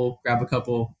Jewel, grab a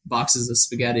couple boxes of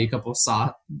spaghetti, a couple of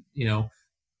sauce,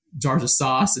 jars of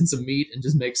sauce and some meat, and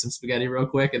just make some spaghetti real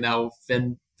quick, and that will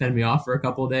fend me off for a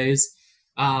couple of days.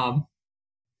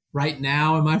 Right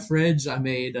now in my fridge, I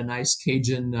made a nice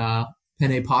Cajun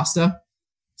penne pasta.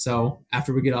 So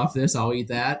after we get off this, I'll eat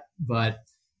that. But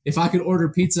if I could order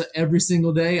pizza every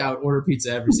single day, I would order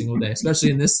pizza every single day,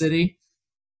 especially in this city.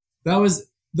 That was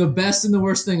the best and the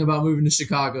worst thing about moving to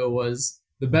Chicago. Was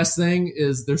the best thing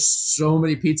is there's so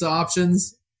many pizza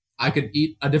options. I could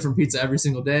eat a different pizza every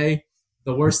single day.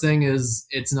 The worst thing is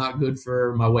it's not good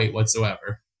for my weight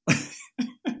whatsoever.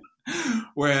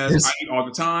 Whereas I eat all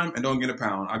the time and don't get a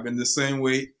pound. I've been the same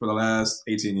weight for the last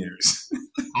 18 years.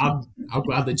 I'll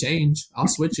gladly change. I'll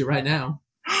switch you right now.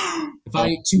 If I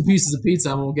eat 2 pieces of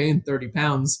pizza, I'm going to gain 30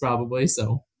 pounds probably.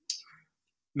 So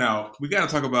now we got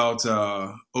to talk about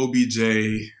OBJ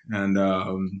and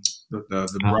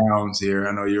the Browns here.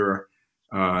 I know you're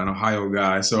an Ohio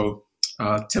guy. So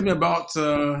tell me about,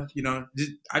 I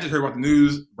just heard about the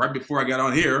news right before I got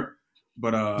on here.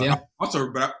 But I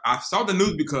saw the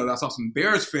news because I saw some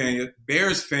Bears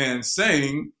fans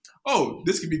saying, "Oh,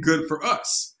 this could be good for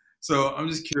us." So I'm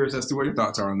just curious as to what your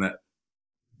thoughts are on that.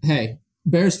 Hey,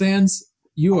 Bears fans,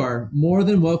 you are more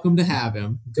than welcome to have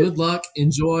him. Good luck,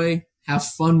 enjoy, have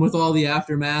fun with all the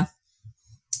aftermath.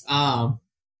 I'm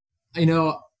a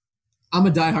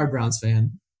diehard Browns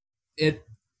fan.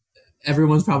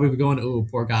 Everyone's probably going, "Oh,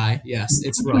 poor guy." Yes,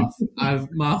 it's rough.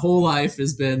 My whole life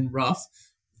has been rough.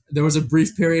 There was a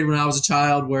brief period when I was a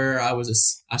child where I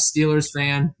was a Steelers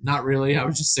fan. Not really. I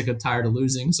was just sick and tired of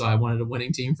losing, so I wanted a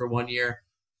winning team for 1 year.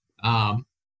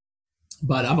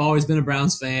 But I've always been a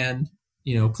Browns fan,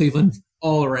 Cleveland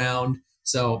all around.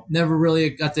 So never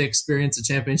really got to experience a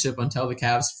championship until the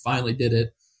Cavs finally did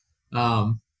it.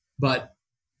 But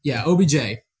yeah,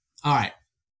 OBJ. All right.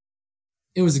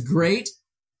 It was great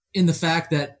in the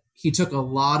fact that he took a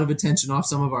lot of attention off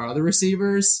some of our other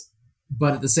receivers.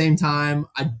 But at the same time,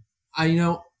 I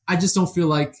just don't feel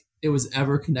like it was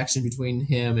ever a connection between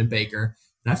him and Baker.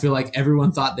 And I feel like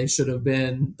everyone thought they should have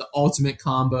been the ultimate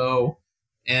combo,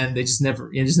 and they just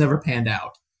never panned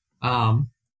out.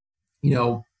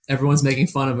 Everyone's making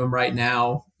fun of him right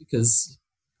now because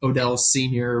Odell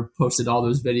Sr. posted all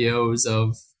those videos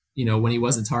of, when he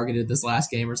wasn't targeted this last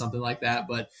game or something like that.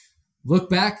 But look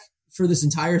back for this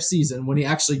entire season when he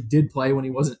actually did play, when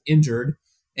he wasn't injured,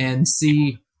 and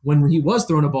see when he was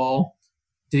throwing a ball,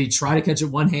 did he try to catch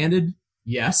it one-handed?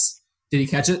 Yes. Did he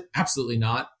catch it? Absolutely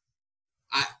not.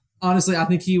 I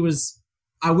think he was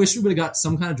I wish we would have got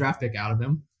some kind of draft pick out of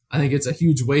him. I think it's a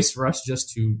huge waste for us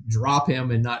just to drop him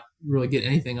and not really get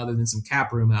anything other than some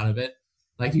cap room out of it.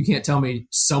 Like, you can't tell me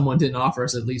someone didn't offer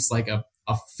us at least like a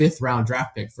 5th round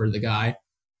draft pick for the guy.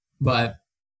 But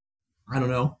I don't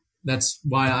know. That's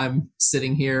why I'm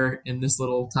sitting here in this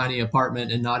little tiny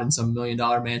apartment and not in some $1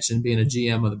 million mansion being a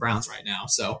GM of the Browns right now.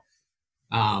 So,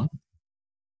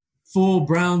 full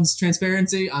Browns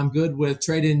transparency, I'm good with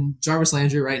trading Jarvis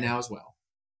Landry right now as well.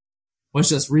 Let's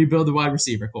just rebuild the wide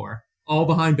receiver core, all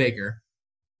behind Baker.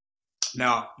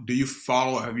 Now,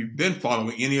 have you been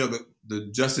following any of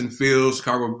the Justin Fields,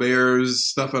 Chicago Bears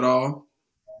stuff at all?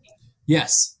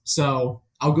 Yes. So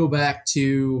I'll go back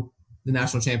to the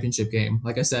national championship game.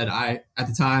 Like I said, at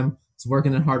the time was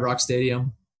working at Hard Rock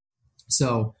Stadium.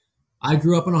 So I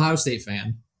grew up an Ohio State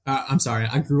fan.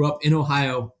 I grew up in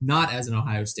Ohio, not as an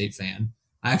Ohio State fan.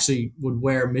 I actually would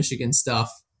wear Michigan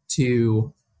stuff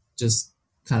to just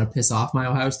kind of piss off my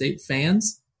Ohio State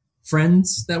friends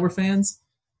that were fans.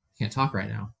 Can't talk right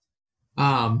now.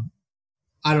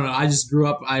 I don't know. I just grew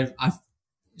up, I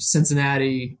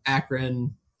Cincinnati,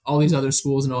 Akron, all these other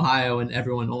schools in Ohio, and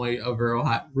everyone only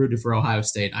rooted for Ohio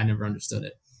State. I never understood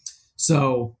it.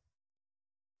 So,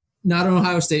 not an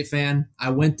Ohio State fan.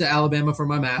 I went to Alabama for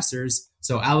my master's.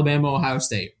 So Alabama, Ohio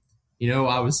State.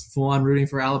 I was full on rooting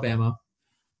for Alabama.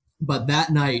 But that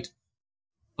night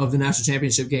of the national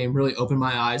championship game really opened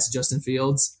my eyes to Justin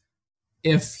Fields.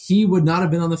 If he would not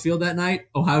have been on the field that night,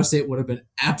 Ohio State would have been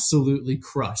absolutely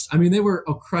crushed. I mean, they were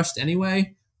crushed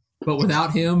anyway, but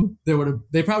without him,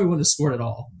 they probably wouldn't have scored at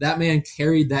all. That man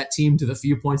carried that team to the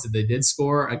few points that they did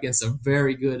score against a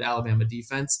very good Alabama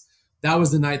defense. That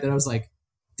was the night that I was like,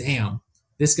 damn,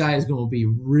 this guy is going to be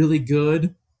really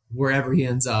good wherever he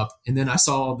ends up. And then I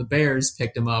saw the Bears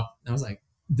picked him up, and I was like,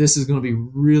 this is going to be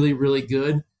really, really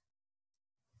good.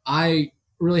 I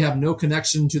really have no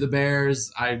connection to the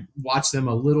Bears. I watch them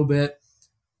a little bit.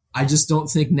 I just don't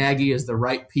think Nagy is the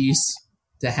right piece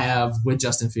to have with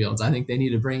Justin Fields. I think they need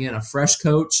to bring in a fresh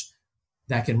coach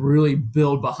that can really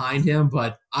build behind him,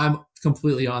 but I'm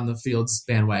completely on the Fields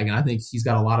bandwagon. I think he's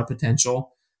got a lot of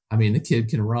potential. I mean, the kid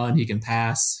can run, he can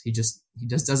pass. He just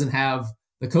doesn't have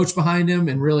the coach behind him.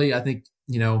 And really, I think,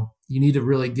 you need to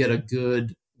really get a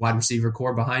good wide receiver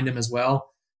core behind him as well.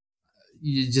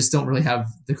 You just don't really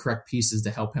have the correct pieces to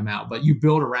help him out, but you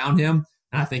build around him,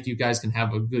 and I think you guys can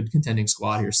have a good contending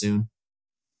squad here soon.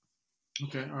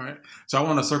 Okay, all right. So I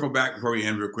want to circle back before we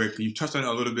end real quick. You touched on it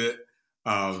a little bit,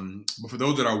 but for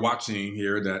those that are watching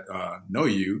here that know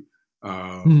you, what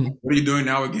are you doing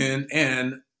now again?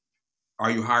 And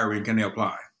are you hiring? Can they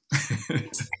apply?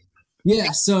 Yeah,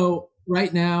 so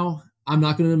right now, I'm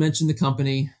not going to mention the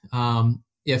company.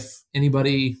 If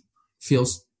anybody feel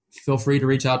free to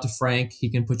reach out to Frank. He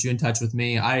can put you in touch with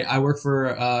me. I work for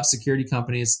a security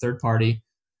company. It's third party.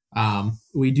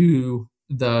 We do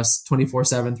the 24/7,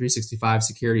 365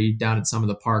 security down at some of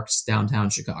the parks downtown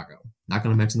Chicago. Not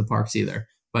going to mention the parks either,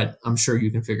 but I'm sure you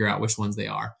can figure out which ones they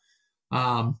are.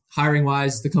 Hiring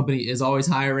wise, the company is always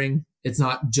hiring. It's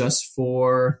not just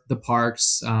for the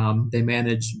parks. They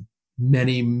manage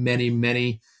many, many,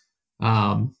 many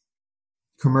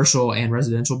commercial and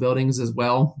residential buildings as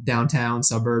well, downtown,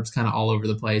 suburbs, kind of all over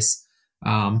the place.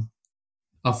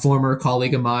 A former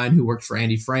colleague of mine who worked for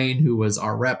Andy Frayne, who was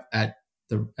our rep at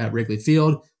Wrigley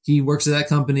Field, he works at that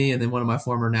company. And then one of my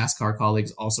former NASCAR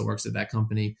colleagues also works at that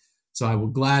company. So I will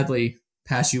gladly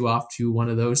pass you off to one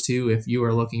of those two if you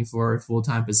are looking for a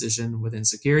full-time position within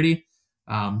security.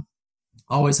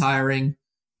 Always hiring,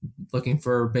 looking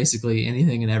for basically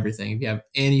anything and everything. If you have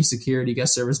any security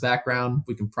guest service background,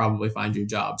 we can probably find you a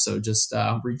job. So just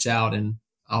reach out and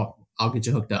I'll get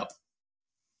you hooked up.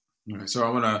 All right, so I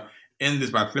want to end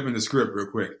this by flipping the script real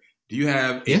quick. Do you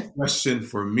have a question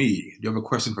for me? Do you have a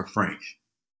question for Frank?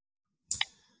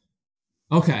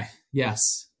 Okay.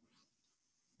 Yes.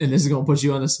 And this is going to put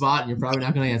you on the spot and you're probably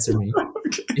not going to answer me.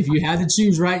 Okay. If you had to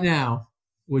choose right now,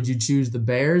 would you choose the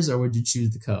Bears or would you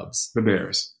choose the Cubs? The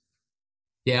Bears.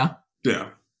 Yeah?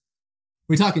 Yeah.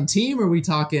 We talking team or we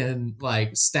talking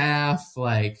like staff?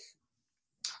 Like,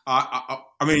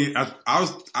 I'm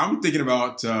thinking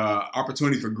about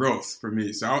opportunity for growth for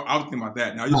me. So I was thinking about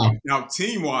that. Now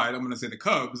team wide, I'm going to say the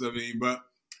Cubs. But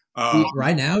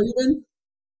right now even?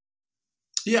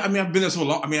 Yeah. I mean, I've been there so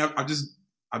long. I mean,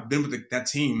 I've been with that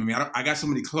team. I mean, I got so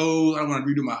many clothes. I don't want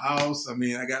to redo my house. I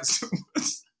mean, I got so much.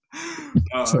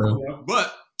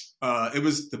 But it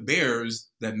was the Bears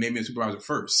that made me a supervisor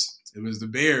first. It was the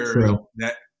Bears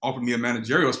that offered me a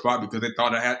managerial spot because they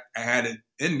thought I had it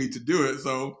in me to do it.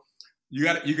 So you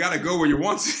got to go where you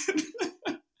want it.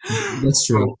 That's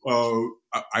true.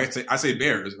 I say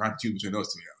Bears. I have to choose between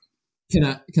those two. Can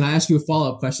I ask you a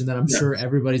follow-up question that I'm sure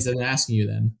everybody's been asking you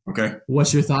then? Okay.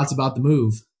 What's your thoughts about the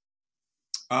move?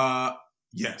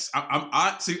 Yes.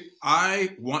 I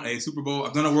want a Super Bowl.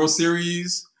 I've done a World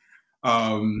Series.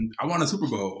 I want a Super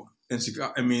Bowl in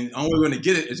Chicago. I mean, the only way to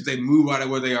get it is if they move out of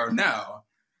where they are now.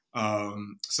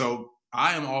 So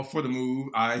I am all for the move.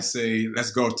 I say,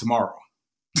 let's go tomorrow.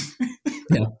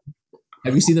 Yeah.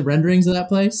 Have you seen the renderings of that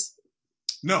place?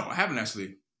 No, I haven't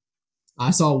actually.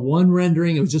 I saw one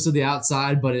rendering. It was just to the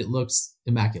outside, but it looks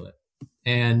immaculate.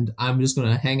 And I'm just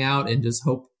going to hang out and just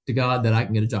hope to God that I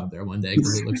can get a job there one day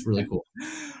because it looks really cool.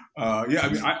 Yeah, I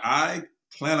mean, I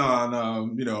plan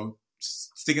on,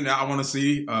 sticking out. I want to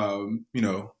see,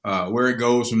 where it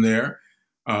goes from there.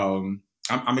 I'm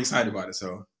excited about it.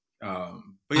 So,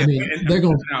 but yeah, I mean, they're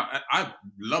going. I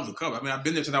love the Cubs. I mean, I've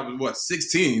been there since I was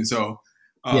 16. So,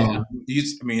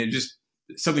 it's just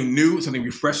something new, something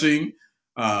refreshing.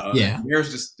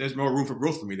 There's more room for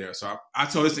growth for me there. So I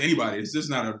tell this to anybody. It's just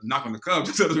not a knock on the Cubs.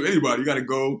 I tell this to anybody. You got to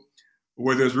go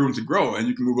where there's room to grow, and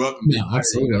you can move up. And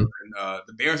absolutely. And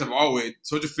the Bears have always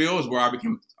Soldier Field is where I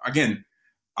became. Again,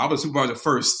 I was a supervisor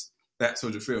first at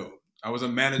Soldier Field. I was a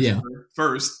manager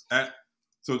first at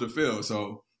Soldier Field.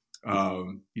 So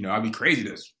I'd be crazy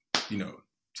to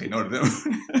say no to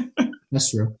them.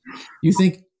 That's true. You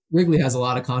think Wrigley has a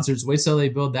lot of concerts? Wait till they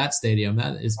build that stadium.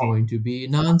 That is going to be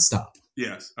nonstop.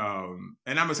 Yes.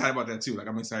 And I'm excited about that too. Like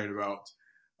I'm excited about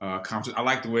concerts. I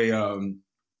like the way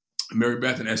Mary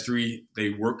Beth and S3,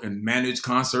 they work and manage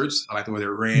concerts. I like the way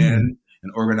they're ran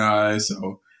and organized.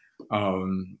 So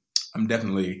I'm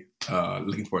definitely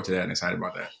looking forward to that and excited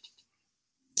about that.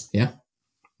 Yeah.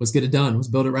 Let's get it done. Let's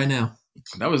build it right now.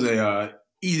 That was a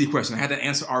easy question. I had that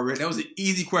answer already. That was an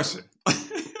easy question.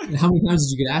 How many times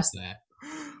did you get asked that?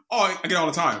 Oh, I get it all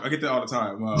the time. I get that all the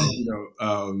time.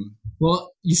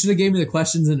 Well, you should have gave me the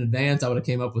questions in advance. I would have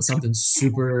came up with something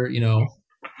super,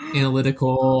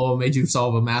 analytical, made you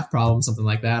solve a math problem, something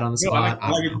like that on the spot. I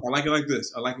like it like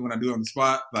this. I like it when I do it on the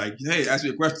spot. Like, hey, ask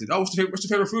me a question. Oh, what's your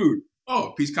favorite food?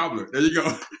 Oh, peach cobbler. There you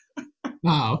go.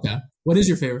 Oh, okay. What is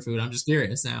your favorite food? I'm just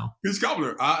curious now. Peach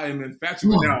cobbler. I am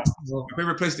infatuated now. My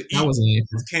favorite place to eat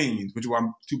is Cane's, which is why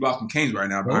I'm 2 blocks from Cane's right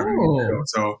now.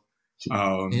 So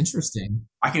interesting.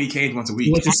 I can eat Cane's once a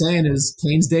week. What you're saying is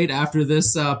Cane's date after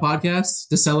this podcast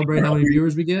to celebrate how many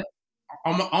viewers we get?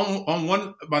 On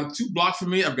one about 2 blocks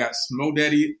from me, I've got Smo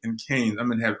Daddy and Cane's.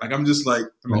 I'm in heaven. Like I'm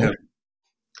in heaven.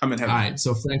 I'm in heaven. All right.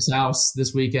 So Frank's house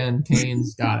this weekend.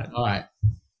 Cane's. Got it. All right.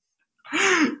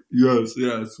 Yes.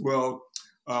 Well,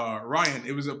 Ryan,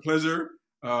 it was a pleasure.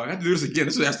 I have to do this again.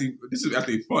 This is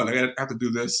actually fun. I have to do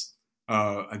this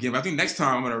again. But I think next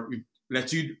time I'm gonna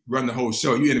let you run the whole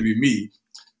show. You interview me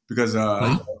because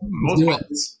most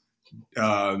times,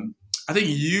 I think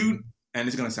you, and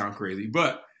it's gonna sound crazy,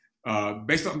 but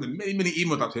based on the many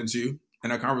emails I've sent you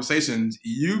and our conversations,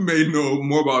 you may know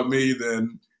more about me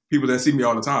than people that see me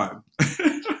all the time.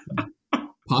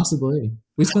 Possibly.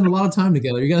 We spend a lot of time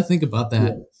together. You got to think about that.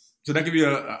 Yeah. So that could be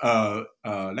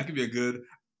a good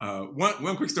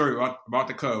one quick story about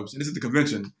the Cubs, and this is the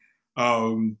convention.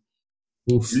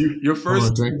 Your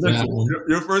first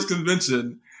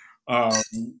convention,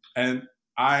 and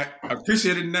I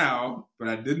appreciate it now, but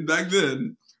I didn't back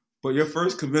then. But your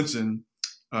first convention,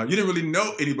 you didn't really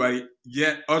know anybody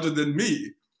yet other than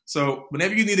me. So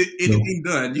whenever you needed anything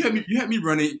done, you had me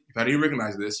running. If I didn't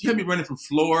recognize this, you had me running from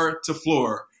floor to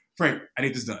floor. Frank, I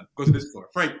need this done. Go to this floor.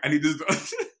 Frank, I need this done.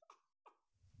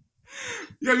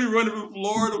 You had me running from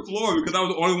floor to floor because I was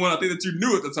the only one I think that you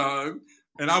knew at the time.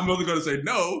 And I'm only going to say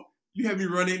no. You had me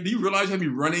running. Do you realize you had me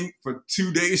running for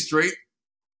 2 days straight?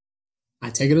 I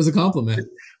take it as a compliment.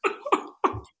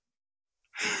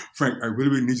 Frank, I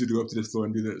really need you to go up to this floor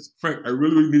and do this. Frank, I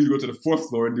really need you to go to the 4th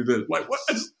floor and do this. Like, what?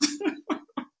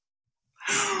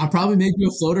 I probably made you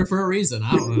a floater for a reason.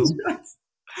 I don't know.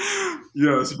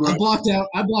 Yes, I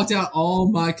blocked out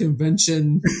all my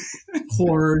convention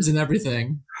horrors and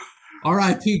everything.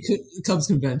 R.I.P. Cubs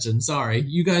convention. Sorry,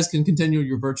 you guys can continue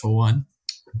your virtual one.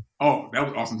 Oh, that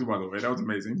was awesome too, by the way. That was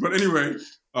amazing. But anyway,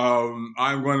 I'm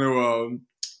going to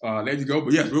let you go.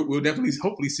 But yes, we'll definitely,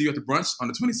 hopefully, see you at the brunch on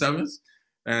the 27th,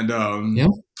 and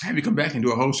have you come back and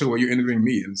do a whole show where you're interviewing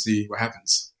me and see what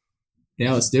happens.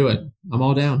 Yeah, let's do it. I'm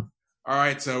all down. All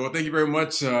right. So, well, thank you very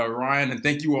much, Ryan, and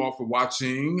thank you all for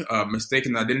watching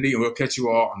Mistaken Identity, and we'll catch you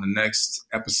all on the next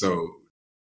episode.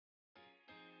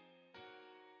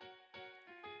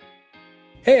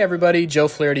 Hey everybody, Joe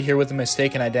Flaherty here with the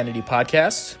Mistaken Identity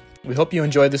podcast. We hope you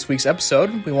enjoyed this week's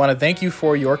episode. We want to thank you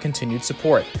for your continued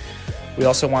support. We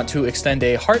also want to extend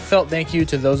a heartfelt thank you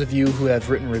to those of you who have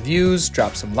written reviews,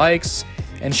 dropped some likes,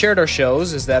 and shared our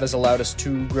shows, as that has allowed us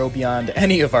to grow beyond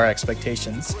any of our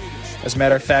expectations. As a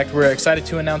matter of fact, we're excited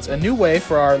to announce a new way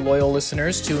for our loyal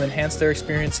listeners to enhance their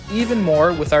experience even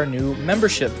more with our new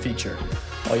membership feature.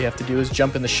 All you have to do is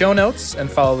jump in the show notes and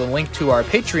follow the link to our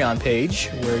Patreon page,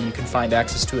 where you can find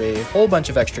access to a whole bunch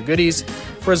of extra goodies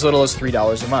for as little as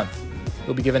 $3 a month.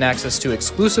 You'll be given access to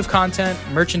exclusive content,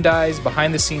 merchandise,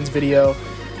 behind-the-scenes video,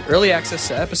 early access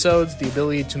to episodes, the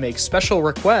ability to make special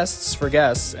requests for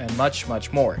guests, and much,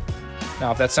 much more.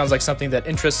 Now, if that sounds like something that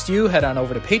interests you, head on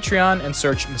over to Patreon and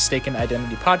search Mistaken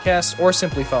Identity Podcast, or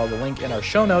simply follow the link in our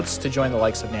show notes to join the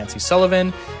likes of Nancy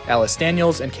Sullivan, Alice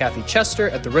Daniels, and Kathy Chester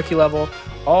at the rookie level,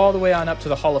 all the way on up to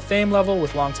the Hall of Fame level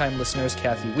with longtime listeners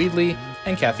Kathy Weedley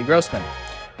and Kathy Grossman.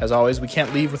 As always, we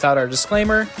can't leave without our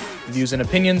disclaimer. The views and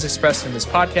opinions expressed in this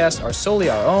podcast are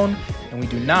solely our own, and we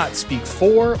do not speak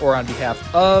for or on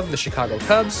behalf of the Chicago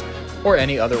Cubs or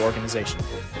any other organization.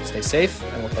 Stay safe,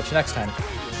 and we'll catch you next time.